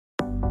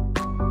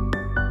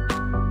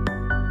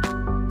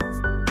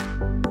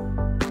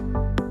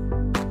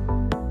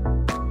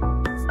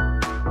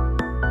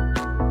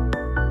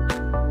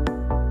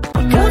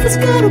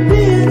It's gotta be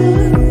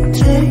a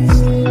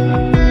taste.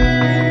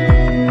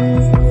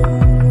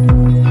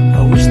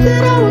 I wish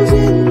that I was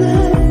in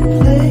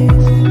that place.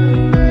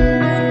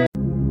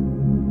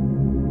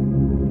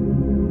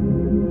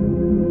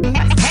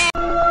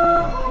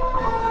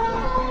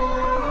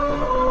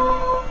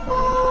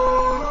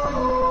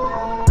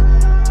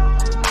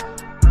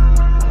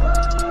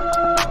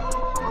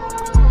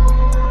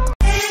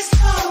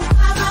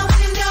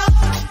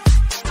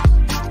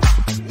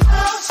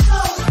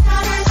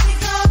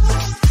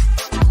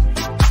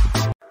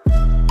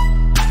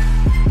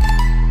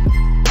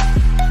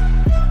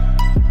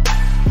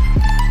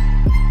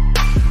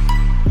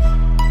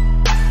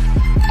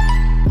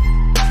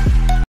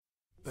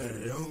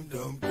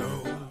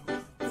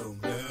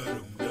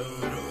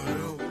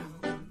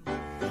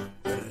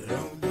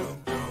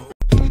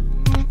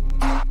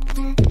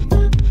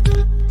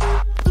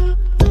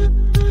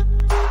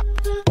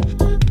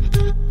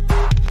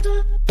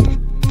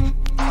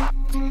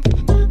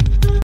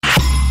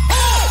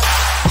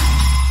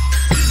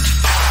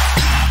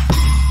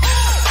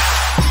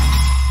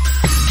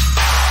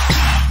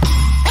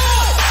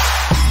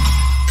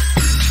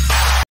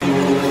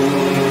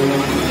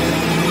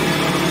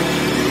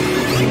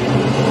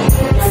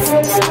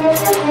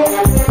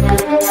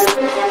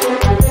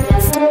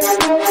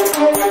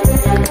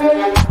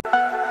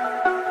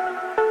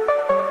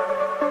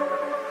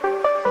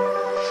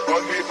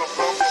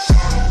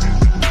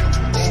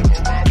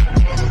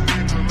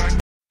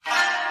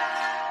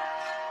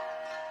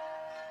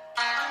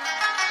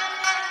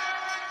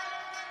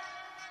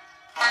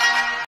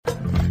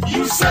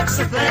 You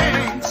sexy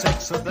thing,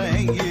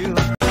 you.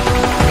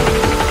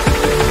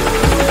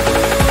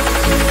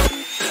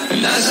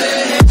 And I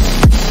say,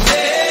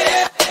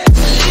 hey,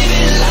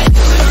 living like a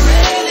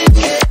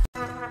renegade.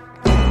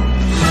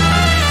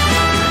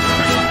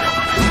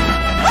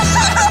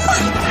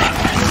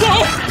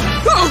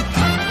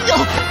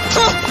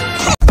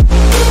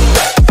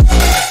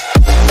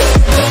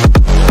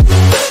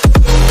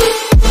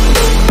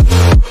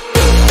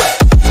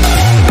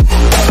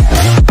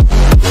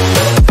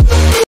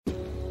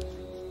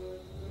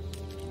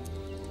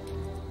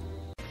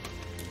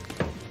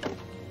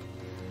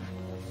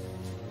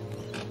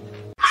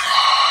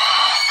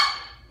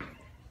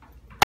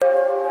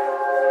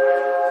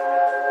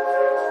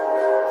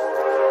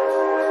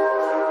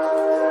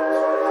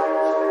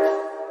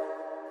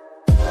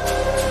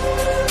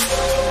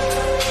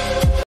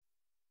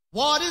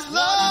 What is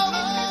love?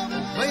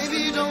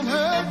 Baby, don't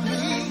hurt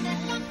me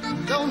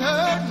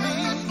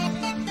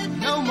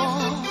no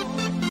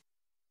more.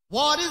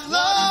 What is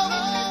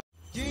love?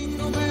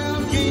 Jingle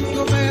bell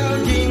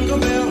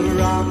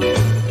rock,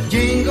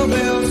 jingle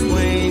bells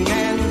swing,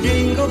 and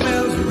jingle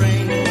bells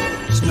ring,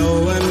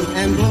 snowing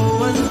and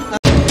blowing.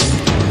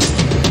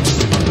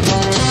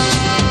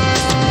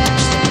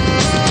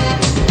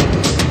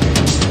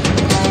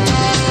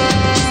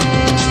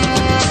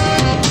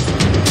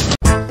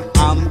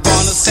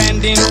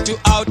 Into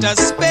outer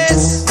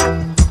space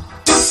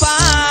to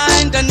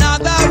find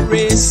another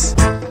race.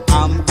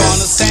 I'm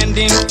gonna send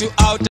him to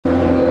outer.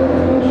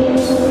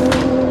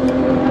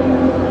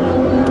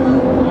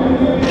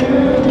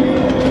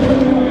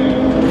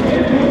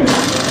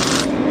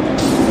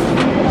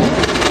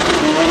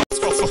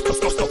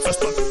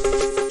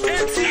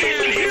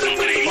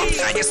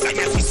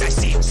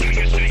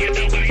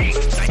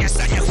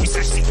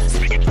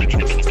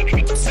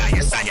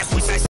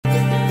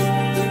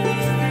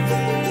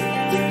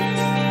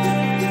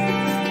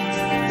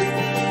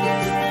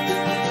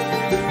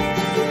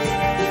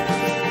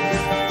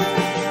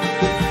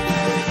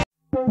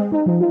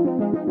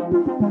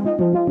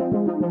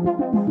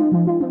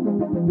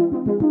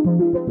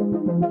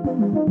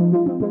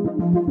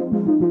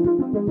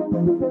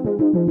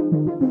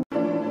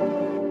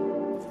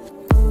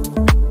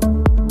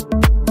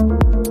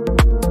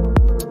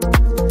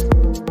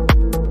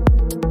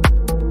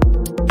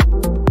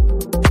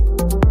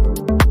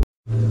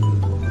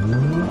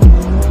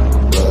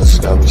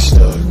 Got me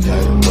stuck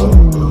at a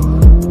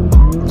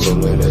road. Too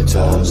many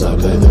times I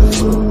played the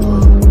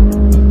fool.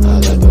 I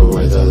like the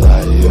way the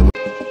light in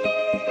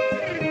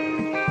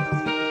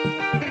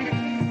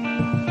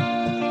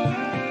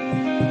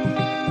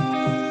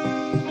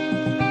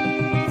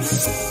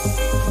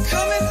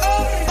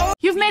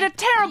You've made a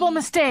terrible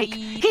mistake.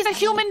 He's a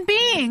human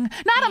being,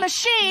 not a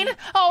machine.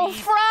 Oh,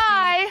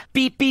 Fry!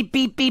 Beep, beep,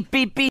 beep, beep,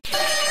 beep, beep.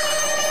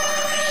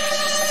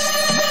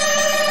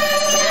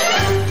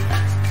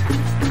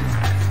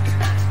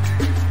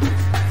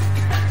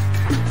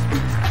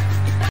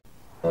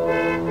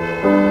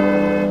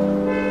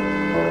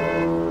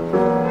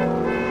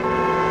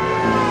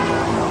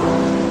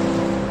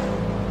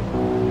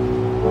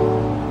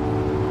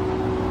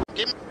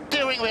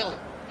 Steering wheel.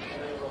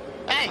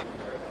 Hey!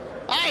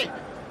 Hey!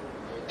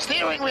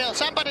 Steering wheel.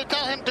 Somebody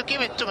tell him to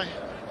give it to me.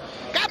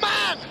 Come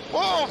on!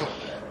 Move!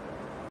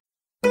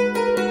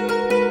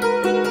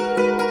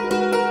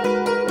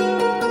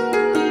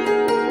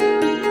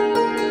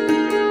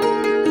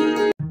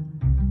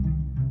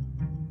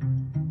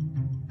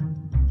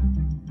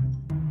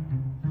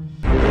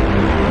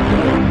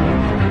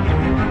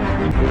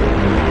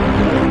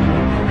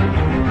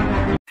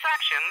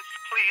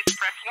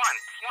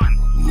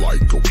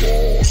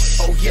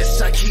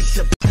 Yes, I keep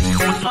the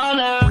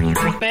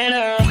harder,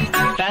 better,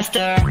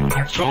 faster,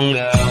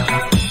 stronger.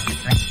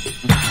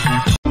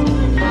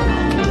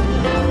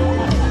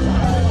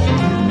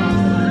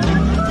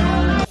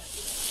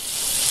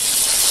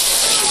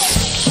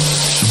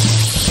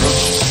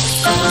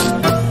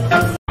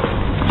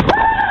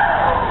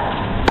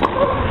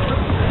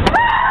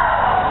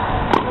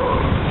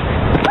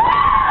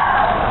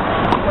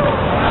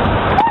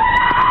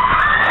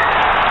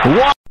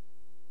 What?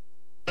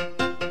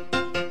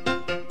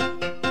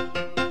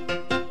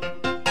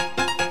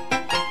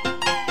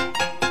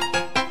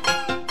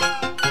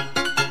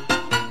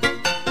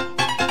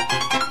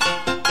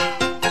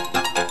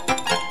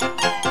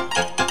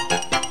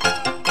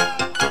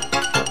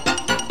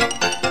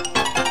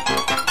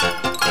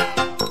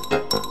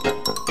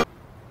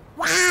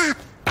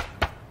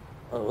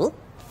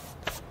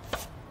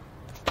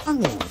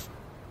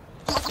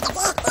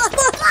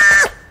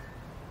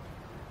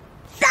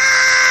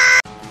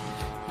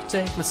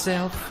 Take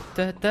myself.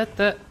 Da.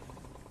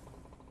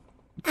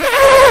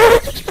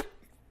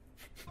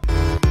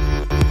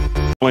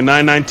 Only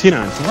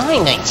 $9.99.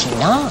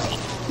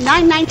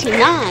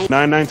 $9.99. $9.99.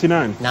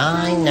 $9.99.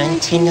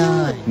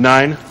 $9.99.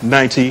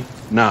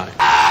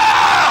 $9.99.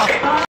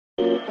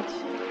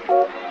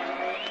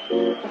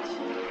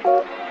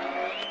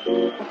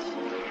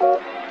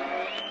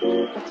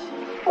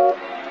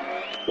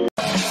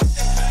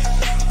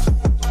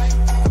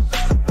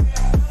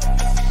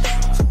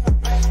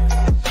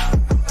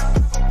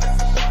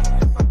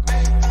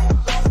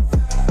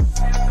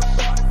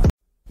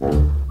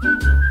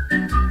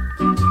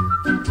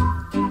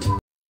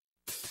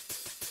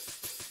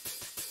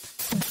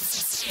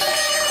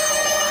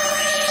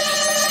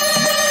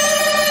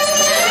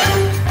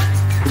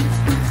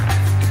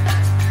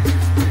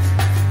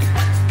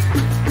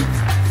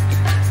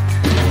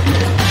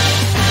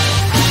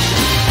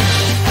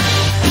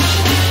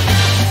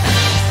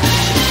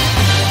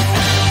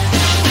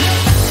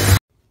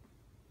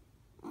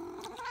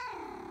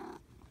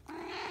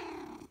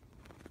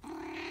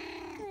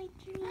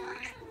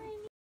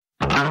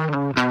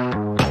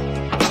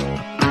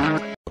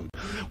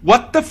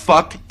 What the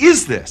fuck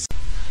is this?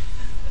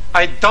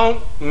 I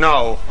don't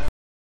know.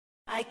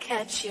 I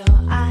catch your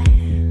eye.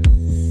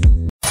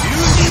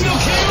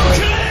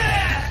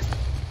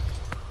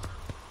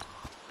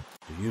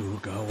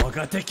 You